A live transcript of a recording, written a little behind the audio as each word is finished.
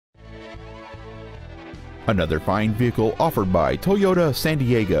Another fine vehicle offered by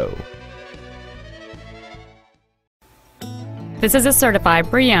ToyotaSanDiego. This is a certified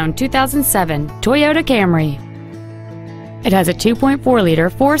pre-owned 2007 Toyota Camry. It has a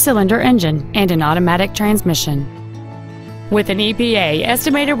 2.4-liter four-cylinder engine and an automatic transmission. With an EPA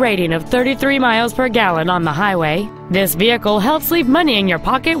estimated rating of 33 miles per gallon on the highway, this vehicle helps leave money in your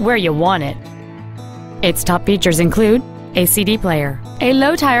pocket where you want it. Its top features include a CD player, a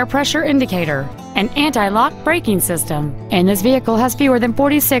low tire pressure indicator, an anti-lock braking system, and this vehicle has fewer than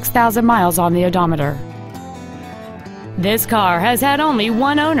 46,000 miles on the odometer. This car has had only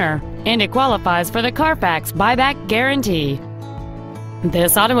one owner, and it qualifies for the Carfax buyback guarantee.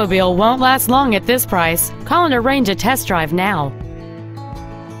 This automobile won't last long at this price. Call and arrange a test drive now.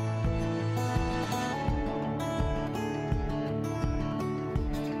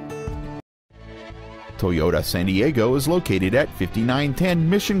 Toyota San Diego is located at 5910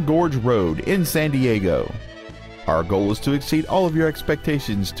 Mission Gorge Road in San Diego. Our goal is to exceed all of your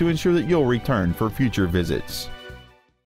expectations to ensure that you'll return for future visits.